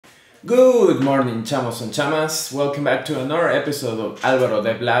Good morning, chamos and chamas. Welcome back to another episode of Alvaro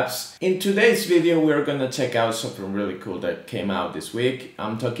Dev Labs. In today's video, we're gonna check out something really cool that came out this week.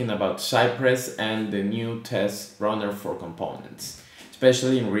 I'm talking about Cypress and the new test runner for components,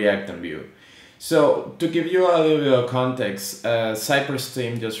 especially in React and Vue. So to give you a little bit of context, Cypress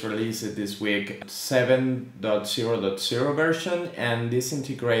team just released it this week, 7.0.0 version, and this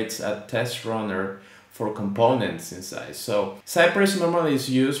integrates a test runner for components inside. So Cypress normally is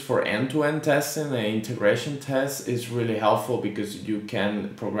used for end-to-end testing, and integration test is really helpful because you can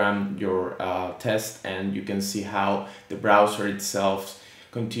program your test and you can see how the browser itself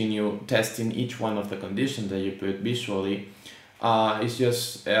continue testing each one of the conditions that you put visually. It's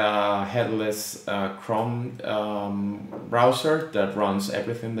just a headless Chrome browser that runs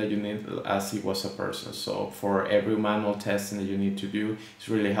everything that you need as it was a person. So for every manual testing that you need to do, it's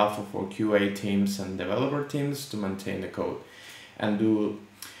really helpful for QA teams and developer teams to maintain the code and do.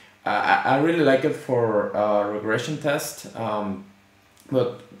 I really like it for regression test,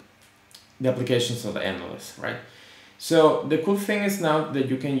 but the applications are endless, right? So the cool thing is now that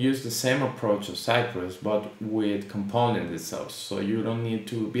you can use the same approach of Cypress, but with component itself. So you don't need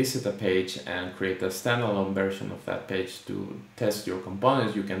to visit a page and create a standalone version of that page to test your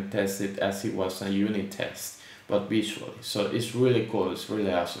components. You can test it as it was a unit test, but visually. So it's really cool. It's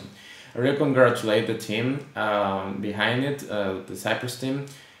really awesome. I really congratulate the team behind it, the Cypress team.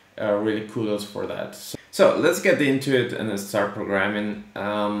 Really kudos for that. So let's get into it and start programming.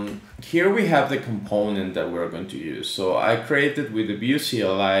 Here we have the component that we're going to use. So I created with the Vue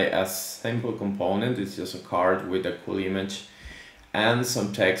CLI a simple component. It's just a card with a cool image and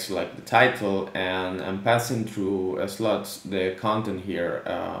some text like the title, and I'm passing through slots the content here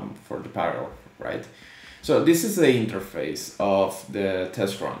for the paragraph, right? So this is the interface of the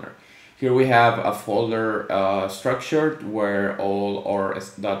test runner. Here we have a folder structured where all our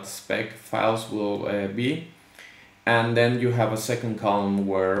 .spec files will be, and then you have a second column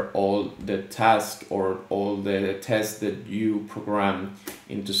where all the tasks or all the tests that you program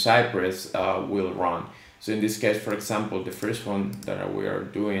into Cypress will run. So in this case, for example, the first one that we are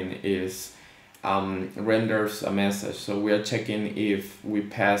doing is renders a message. So we are checking if we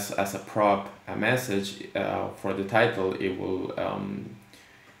pass as a prop a message for the title, it will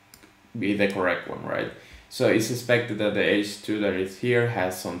be the correct one, right? So it's expected that the H2 that is here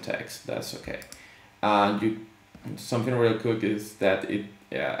has some text. That's okay. Something real quick is that it,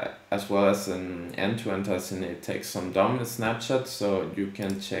 as well as an end-to-end testing, it takes some DOM snapshots, so you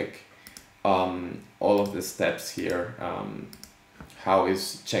can check all of the steps here, how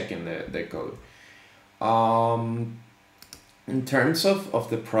it's checking the code. In terms of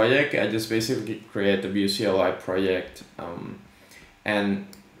the project, I just basically create a Vue CLI project, and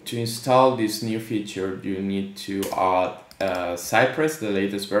to install this new feature, you need to add Cypress, the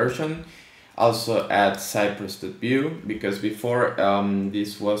latest version. Also add Cypress.vue, because before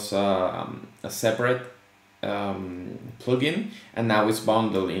this was a separate plugin, and now it's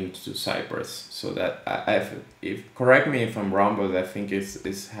bundled into Cypress. So that correct me if I'm wrong, but I think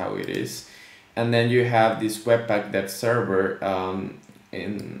it's how it is. And then you have this Webpack dev server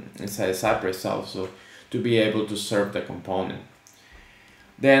inside Cypress also to be able to serve the component.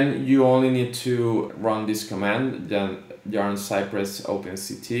 Then you only need to run this command, yarn cypress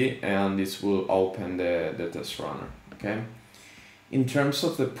opencт, and this will open the test runner, okay? In terms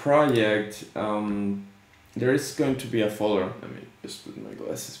of the project, there is going to be a folder. Let me just put my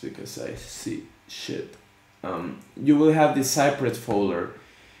glasses because I see shit. You will have this Cypress folder,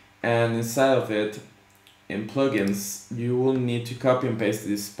 and inside of it, in plugins, you will need to copy and paste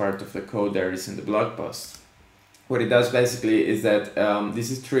this part of the code that is in the blog post. What it does basically is that this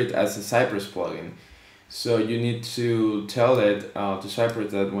is treated as a Cypress plugin. So you need to tell it to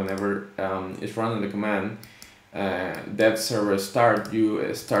Cypress that whenever it's running the command dev server start,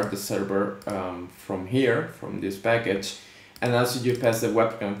 you start the server from here, from this package, and also you pass the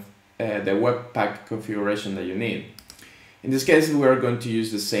Webpack configuration that you need. In this case, we are going to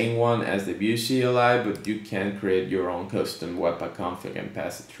use the same one as the Vue CLI, but you can create your own custom Webpack config and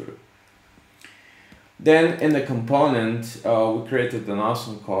pass it through. Then in the component, we created an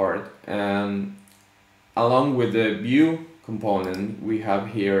awesome card, and along with the Vue component, we have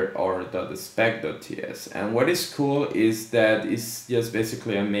here our .spec.ts. And what is cool is that it's just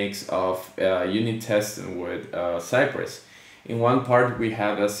basically a mix of unit testing with Cypress. In one part, we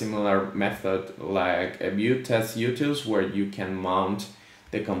have a similar method like a Vue test utils, where you can mount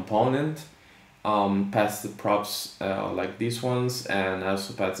the component, pass the props like these ones, and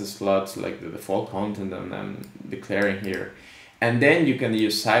also pass the slots like the default content I'm declaring here. And then you can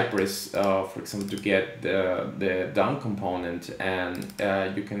use Cypress, for example, to get the DOM component, and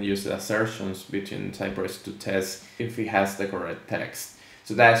you can use the assertions between Cypress to test if it has the correct text.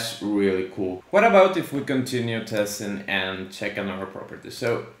 So that's really cool. What about if we continue testing and check another property?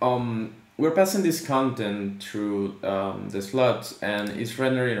 So we're passing this content through the slots, and it's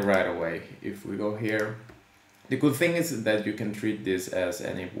rendering right away. If we go here, the cool thing is that you can treat this as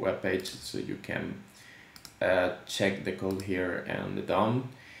any web page, so you can check the code here and the DOM.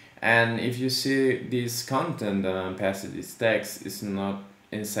 And if you see this content that I'm passing this text, is not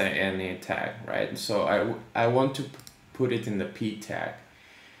inside any tag, right? So I want to put it in the p tag.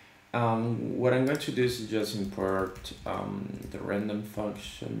 What I'm going to do is just import the random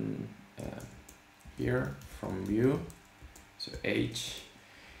function here from view, so h,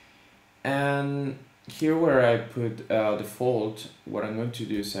 and here where I put default, what I'm going to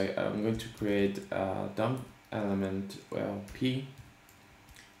do is I'm going to create a DOM element, well, p.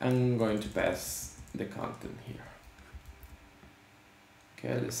 I'm going to pass the content here.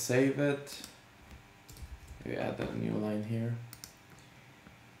 Okay, let's save it. We add a new line here.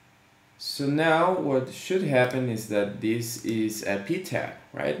 So now what should happen is that this is a p tag,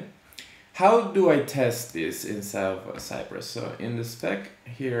 right? How do I test this inside of Cypress? So in the spec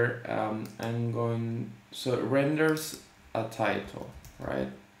here, I'm going, so it renders a title, right?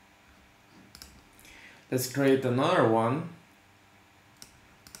 Let's create another one.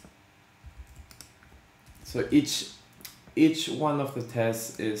 So each one of the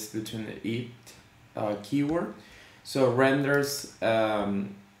tests is between the it keyword. So renders a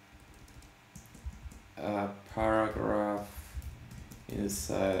paragraph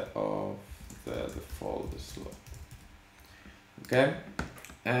inside of the default slot. Okay.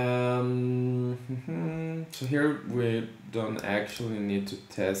 So here we don't actually need to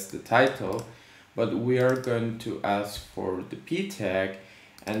test the title, but we are going to ask for the p tag,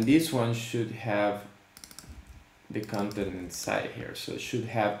 and this one should have the content inside here. So it should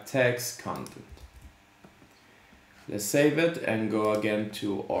have text content. Let's save it and go again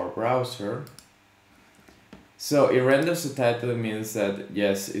to our browser. So it renders the title, means that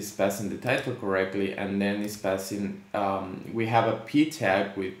yes, it's passing the title correctly, and then it's passing, we have a p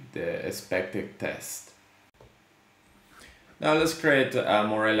tag with the expected test. Now let's create a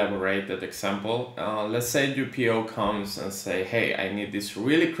more elaborated example. Let's say your PO comes and say, hey, I need this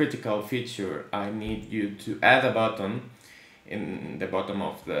really critical feature. I need you to add a button in the bottom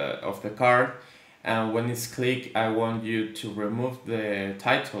of the card. And when it's clicked, I want you to remove the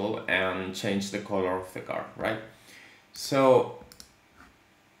title and change the color of the card, right? So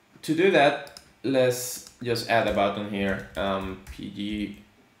to do that, let's just add a button here, pg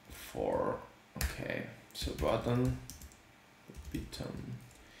for, okay, so button.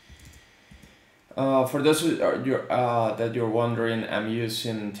 For those who are that you're wondering, I'm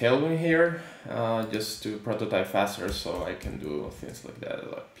using Tailwind here just to prototype faster, so I can do things like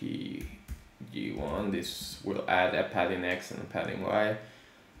that, like pg1. This will add a padding X and a padding Y.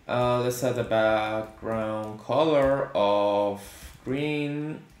 Let's add a background color of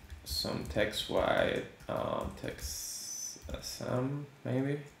green, some text white, text SM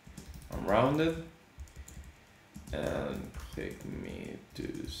maybe, unrounded, and click me to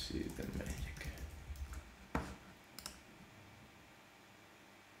see the magic.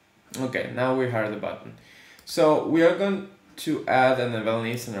 Okay, now we have the button. So we are going to add an event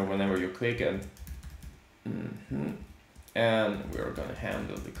listener whenever you click it. And we're going to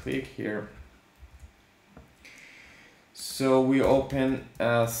handle the click here. So we open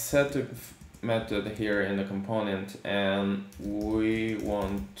a setup method here in the component, and we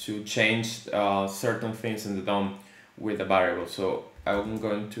want to change certain things in the DOM with a variable. So I'm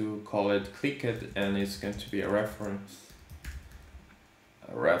going to call it click it, and it's going to be a reference,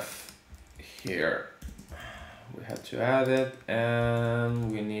 a ref here. We had to add it,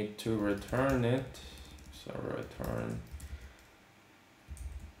 and we need to return it. So return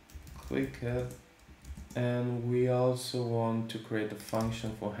click it, and we also want to create a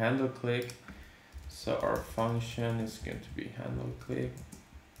function for handle click. So our function is going to be handle click.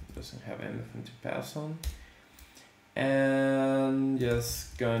 It doesn't have anything to pass on. And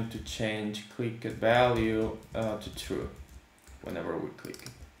just going to change click it value to true whenever we click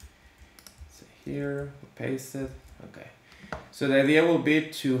it. So here, we paste it. Okay. So the idea will be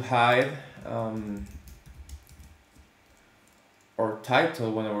to hide our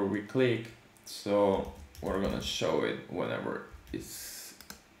title whenever we click. So we're gonna show it whenever it's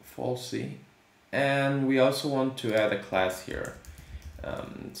falsy. And we also want to add a class here.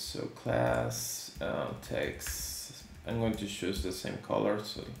 So class text, I'm going to choose the same color,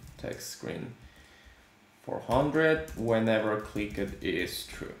 so text green. 400 whenever clicked is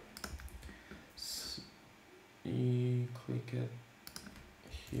true. So you click it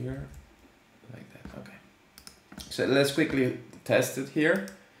here like that. Okay. So let's quickly test it here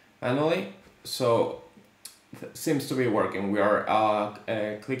manually. So it seems to be working. We are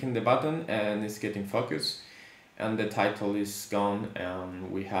clicking the button and it's getting focus, and the title is gone,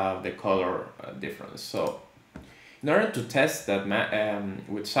 and we have the color difference. So in order to test that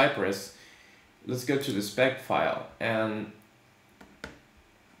with Cypress, let's go to the spec file and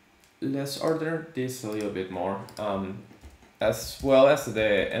let's order this a little bit more. As well as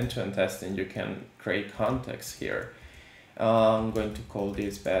the end-to-end testing, you can create context here. I'm going to call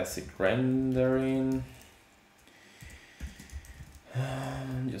this basic rendering.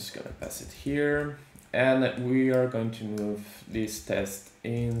 I'm just gonna pass it here, and we are going to move this test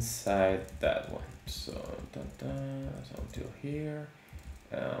inside that one. So, so until here,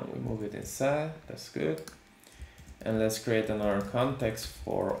 we move it inside. That's good. And let's create another context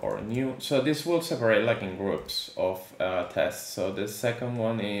for our new. So this will separate like in groups of tests. So the second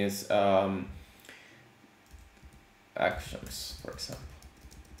one is actions, for example.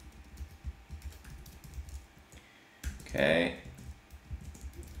 Okay.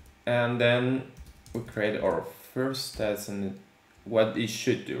 And then we create our first test and what it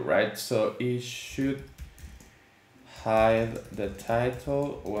should do, right? So it should hide the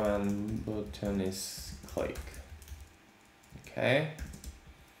title when button is clicked. Okay.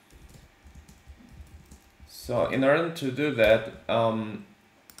 So in order to do that,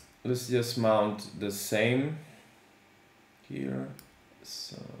 let's just mount the same here.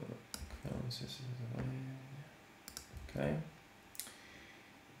 So okay.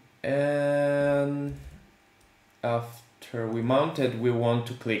 And after we mount it, we want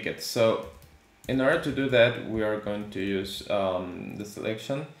to click it. So in order to do that, we are going to use the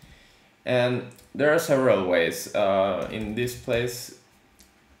selection, and there are several ways. In this place,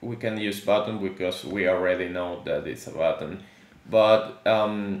 we can use button because we already know that it's a button, but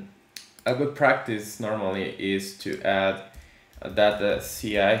a good practice normally is to add a data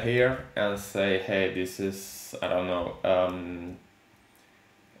CI here and say, hey, this is, I don't know,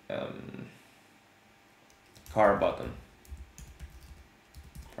 car button,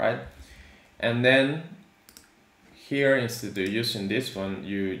 right? And then here, instead of using this one,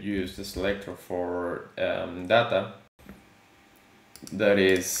 you use the selector for data, that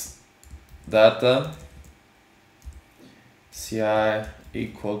is data CI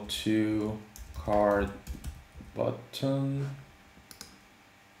equal to car button.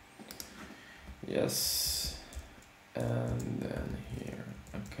 Yes, and then here.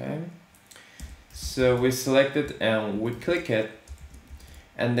 Okay, so we select it and we click it,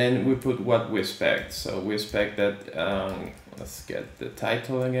 and then we put what we expect. So we expect that, let's get the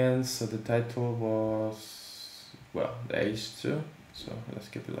title again. So the title was, well, the H2. So let's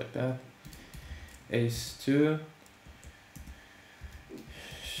keep it like that. H2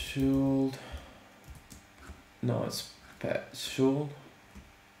 should, no, should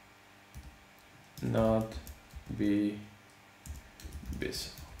not be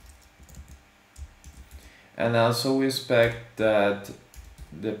visible. And also we expect that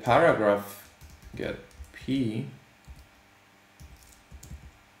the paragraph get P.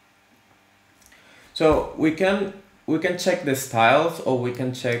 So we can check the styles, or we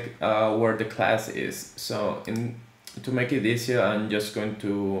can check where the class is. So to make it easier, I'm just going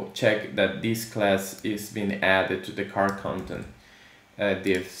to check that this class is being added to the car content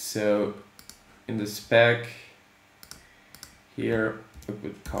div. So in the spec here, we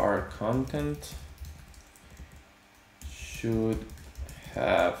put car content should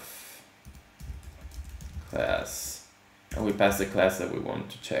have class, and we pass the class that we want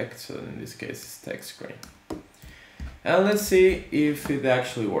to check. So in this case, it's text screen. And let's see if it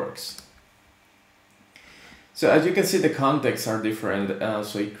actually works. So as you can see, the contexts are different,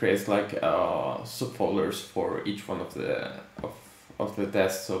 so it creates like subfolders for each one of the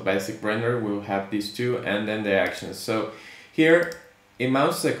tests. So basic render will have these two, and then the actions. So here it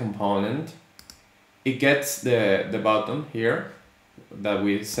mounts the component, it gets the button here that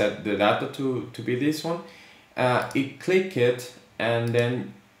we set the data to be this one. It click it, and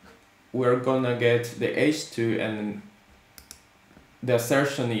then we're gonna get the H2, and the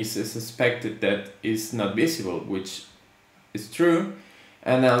assertion is expected that is not visible, which is true.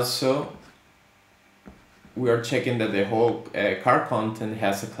 And also we are checking that the whole car content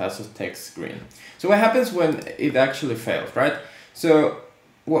has a class of text screen. So what happens when it actually fails, right? So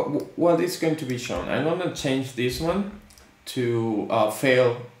what is going to be shown? I'm gonna change this one to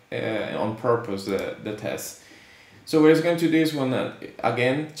fail on purpose, the test. So what it's going to do is when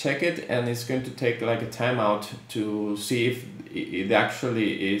again check it, and it's going to take like a timeout to see if it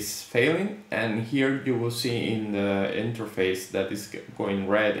actually is failing. And here you will see in the interface that is going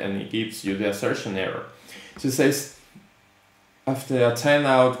red, and it gives you the assertion error. So it says after a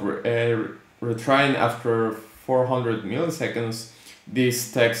timeout retrying after 400 milliseconds,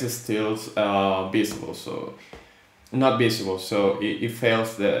 this text is still visible, so not visible, so it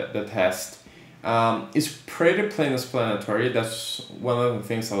fails the test. It's pretty plain explanatory. That's one of the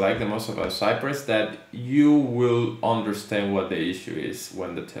things I like the most about Cypress, that you will understand what the issue is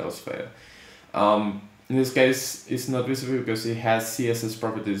when the tails fail. In this case, it's not visible because it has CSS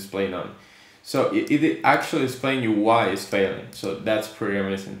property displayed on. So it actually explains you why it's failing. So that's pretty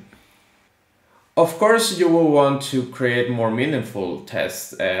amazing. Of course, you will want to create more meaningful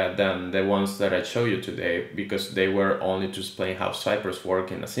tests than the ones that I showed you today, because they were only to explain how Cypress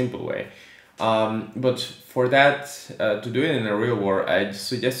works in a simple way. But for that, to do it in the real world, I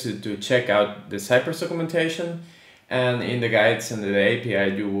suggest you to check out the Cypress documentation, and in the guides and the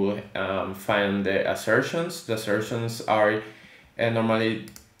API you will find the assertions. The assertions are normally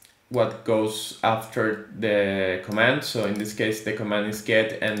what goes after the command. So in this case, the command is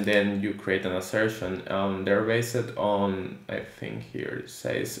get, and then you create an assertion. They're based on, I think here it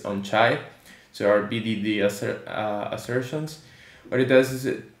says on chai, so our Bdd assertions. What it does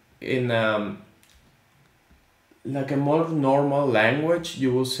is in like a more normal language,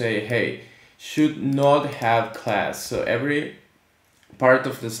 you will say, hey, should not have class. So every part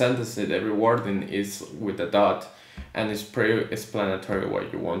of the sentence, every wording is with a dot, and it's pretty explanatory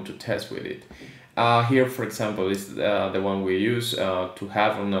what you want to test with it. Here, for example, is the one we use to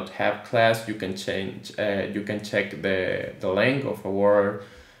have or not have class. You can change. You can check the length of a word.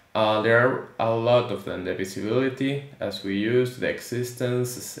 There are a lot of them. The visibility, as we use, the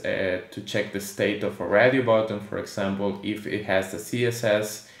existence, to check the state of a radio button, for example, if it has the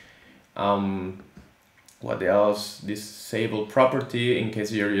CSS. What else? Disable property, in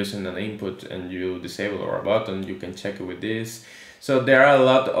case you're using an input and you disable a button, you can check it with this. So there are a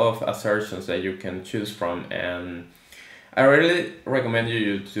lot of assertions that you can choose from, and I really recommend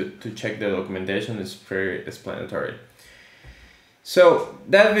you to check the documentation. It's pretty explanatory. So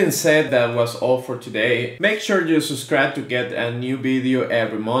that being said, that was all for today. Make sure you subscribe to get a new video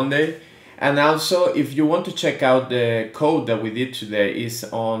every Monday. And also, if you want to check out the code that we did today, is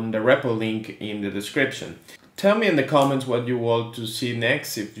on the repo link in the description. Tell me in the comments what you want to see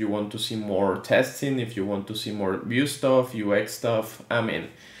next, if you want to see more testing, if you want to see more Vue stuff, UX stuff, I'm in.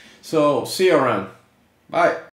 So see you around. Bye.